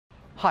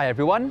Hi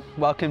everyone,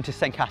 welcome to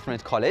St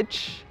Catharine's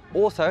College,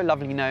 also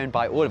lovely known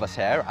by all of us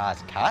here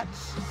as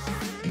Catz.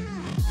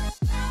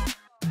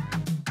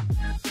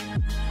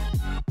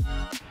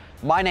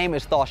 My name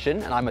is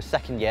Tharshan and I'm a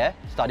second year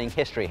studying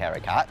history here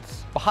at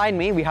Catz. Behind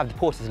me we have the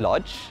Porter's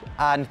Lodge,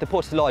 and the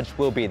Porter's Lodge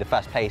will be the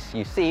first place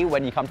you see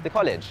when you come to the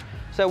college.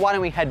 So why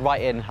don't we head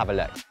right in and have a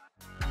look.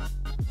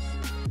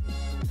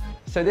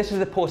 So this is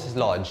the Porter's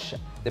Lodge.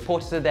 The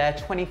porters are there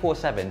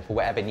 24/7 for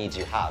whatever needs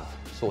you have,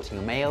 sorting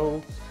your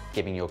mail,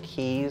 giving your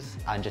keys,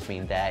 and just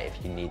being there if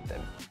you need them.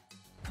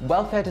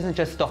 Welfare doesn't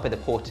just stop at the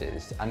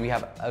porters, and we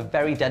have a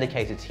very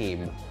dedicated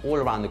team all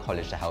around the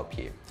college to help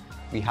you.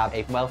 We have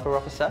a welfare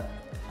officer,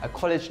 a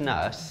college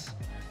nurse,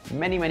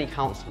 many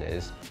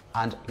counsellors,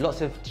 and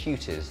lots of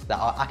tutors that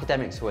are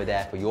academics who are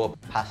there for your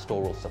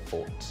pastoral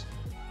support.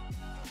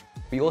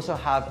 We also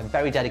have a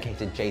very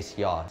dedicated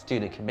JCR,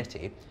 student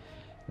committee,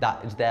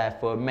 that is there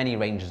for many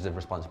ranges of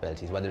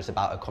responsibilities, whether it's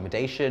about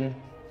accommodation,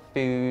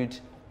 food,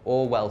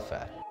 or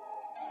welfare.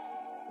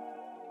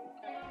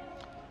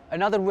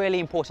 Another really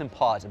important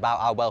part about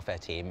our welfare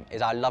team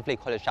is our lovely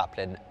college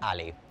chaplain,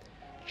 Ali.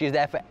 She's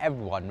there for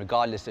everyone,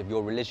 regardless of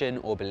your religion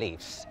or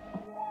beliefs.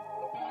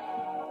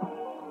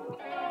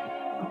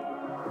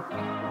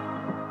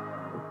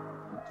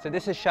 So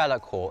this is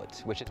Sherlock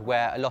Court, which is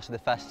where a lot of the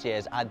first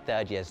years and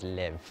third years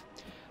live.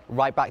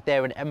 Right back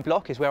there in M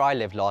Block is where I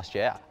lived last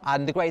year,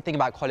 and the great thing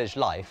about college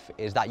life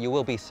is that you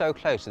will be so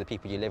close to the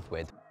people you live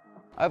with.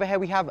 Over here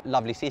we have a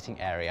lovely seating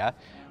area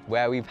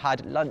where we've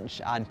had lunch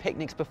and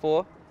picnics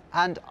before,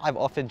 and I've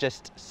often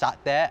just sat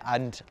there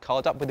and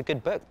curled up with a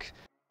good book.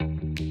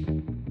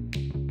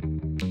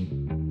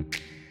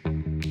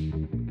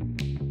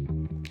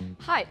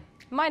 Hi,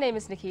 my name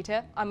is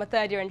Nikita. I'm a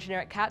third year engineer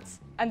at Catz,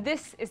 and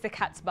this is the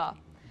Catz Bar.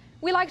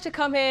 We like to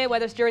come here,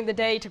 whether it's during the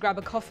day to grab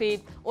a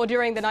coffee or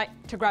during the night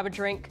to grab a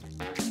drink.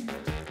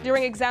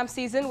 During exam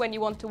season, when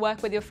you want to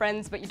work with your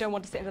friends but you don't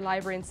want to sit in the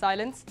library in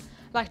silence,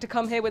 I like to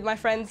come here with my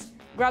friends,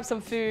 grab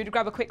some food,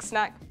 grab a quick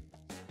snack.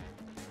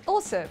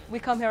 Also, we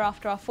come here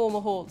after our formal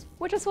halls,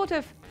 which are sort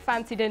of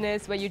fancy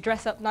dinners where you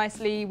dress up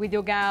nicely with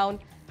your gown,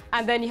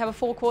 and then you have a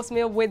 4-course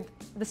meal with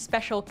the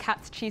special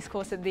Catz cheese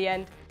course at the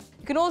end.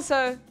 You can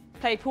also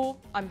play pool,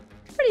 I'm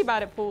pretty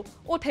bad at pool,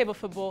 or table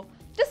football.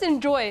 Just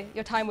enjoy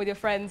your time with your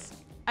friends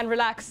and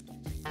relax.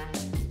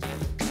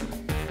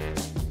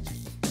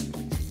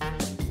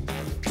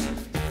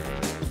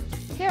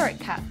 Here at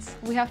Catz,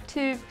 we have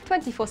two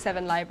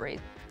 24/7 libraries.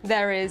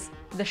 There is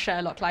the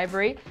Sherlock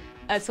Library,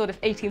 a sort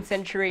of 18th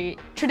century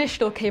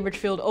traditional Cambridge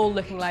Field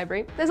old-looking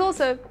library. There's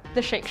also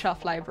the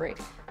Shakeshaft Library,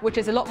 which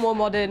is a lot more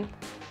modern.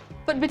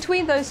 But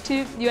between those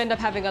two, you end up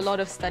having a lot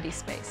of study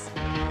space.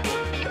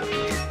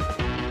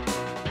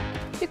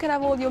 You can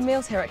have all your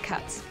meals here at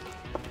Catz.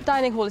 The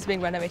dining hall is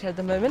being renovated at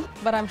the moment,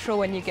 but I'm sure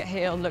when you get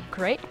here it'll look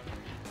great.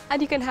 And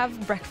you can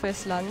have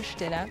breakfast, lunch,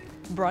 dinner,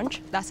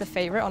 brunch. That's a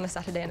favourite on a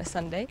Saturday and a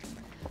Sunday.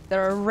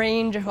 There are a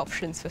range of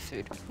options for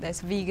food.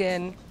 There's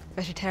vegan,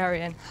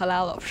 vegetarian,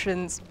 halal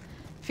options.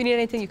 If you need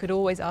anything, you could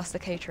always ask the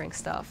catering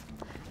staff.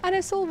 And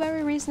it's all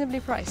very reasonably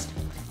priced.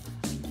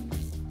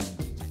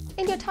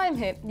 In your time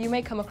here, you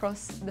may come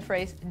across the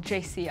phrase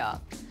JCR.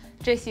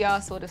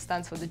 JCR sort of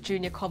stands for the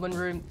Junior Common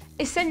Room.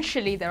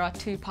 Essentially, there are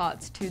two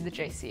parts to the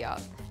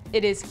JCR.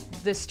 It is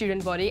the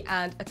student body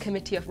and a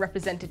committee of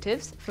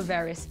representatives for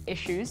various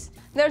issues.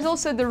 There's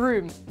also the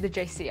room, the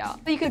JCR.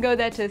 You can go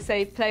there to,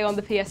 say, play on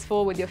the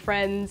PS4 with your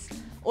friends,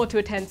 or to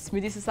attend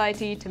Smoothie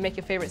Society to make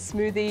your favourite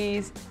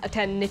smoothies,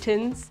 attend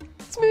Nittins.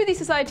 Smoothie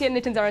Society and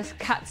Nittins are a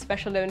Catz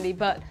special only,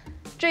 but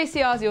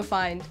JCRs you'll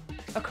find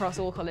across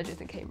all colleges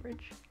in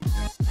Cambridge.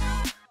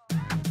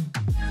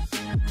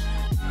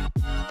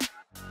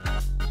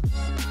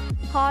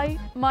 Hi,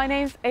 my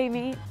name's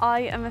Amy.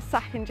 I am a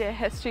second year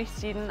history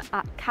student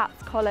at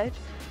Catz College,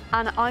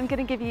 and I'm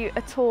going to give you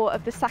a tour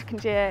of the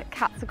second year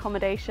Catz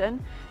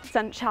accommodation,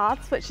 St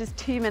Chad's, which is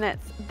 2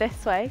 minutes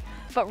this way.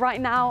 But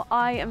right now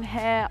I am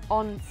here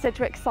on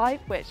Sidgwick site,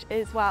 which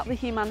is where the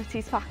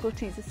humanities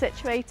faculties are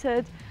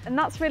situated. And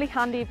that's really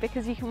handy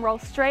because you can roll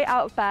straight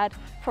out of bed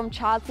from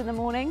Chad's in the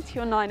morning to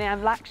your 9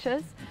 AM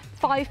lectures.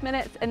 5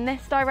 minutes in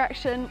this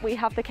direction, we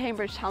have the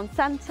Cambridge Town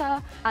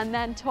Centre, and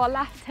then to our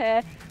left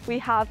here, we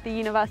have the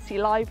University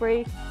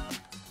Library.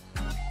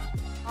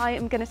 I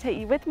am going to take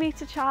you with me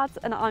to Chad's,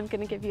 and I'm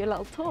going to give you a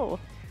little tour.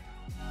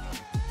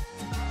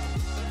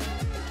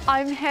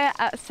 I'm here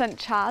at St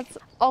Chad's.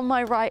 On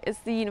my right is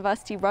the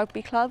University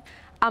Rugby Club,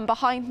 and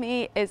behind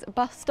me is a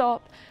bus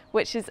stop,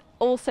 which is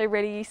also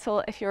really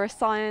useful if you're a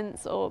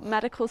science or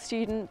medical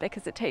student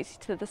because it takes you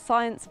to the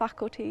science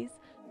faculties.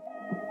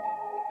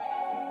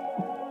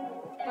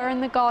 We're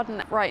in the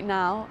garden right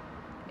now.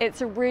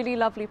 It's a really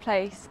lovely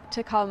place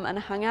to come and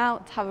hang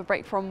out, have a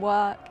break from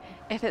work.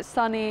 If it's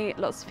sunny,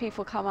 lots of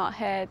people come out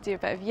here, do a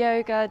bit of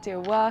yoga, do a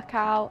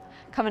workout,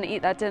 come and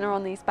eat their dinner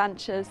on these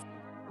benches.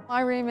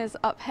 My room is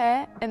up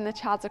here in the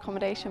Chad's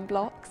accommodation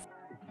blocks.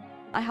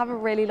 I have a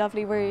really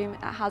lovely room.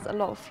 It has a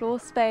lot of floor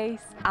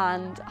space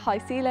and high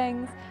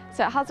ceilings,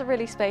 so it has a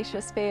really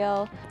spacious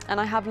feel, and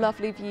I have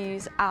lovely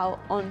views out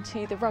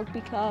onto the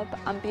rugby club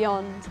and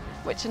beyond,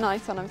 which are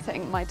nice when I'm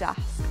sitting at my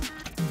desk.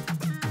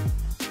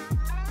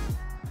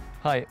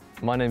 Hi,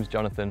 my name's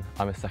Jonathan.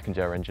 I'm a second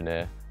year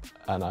engineer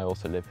and I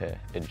also live here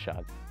in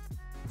Shad.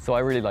 So I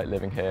really like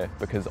living here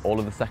because all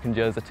of the second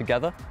years are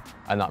together,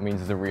 and that means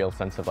there's a real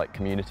sense of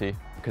community.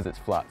 Because it's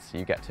flats,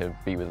 you get to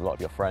be with a lot of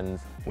your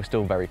friends. We're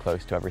still very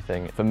close to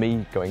everything. For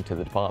me, going to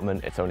the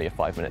department, it's only a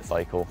 5-minute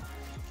cycle.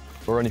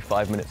 We're only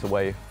 5 minutes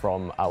away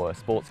from our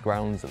sports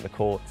grounds and the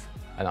courts,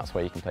 and that's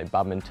where you can play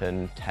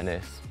badminton,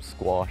 tennis,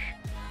 squash,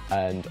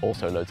 and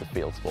also loads of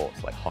field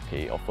sports like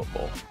hockey or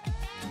football.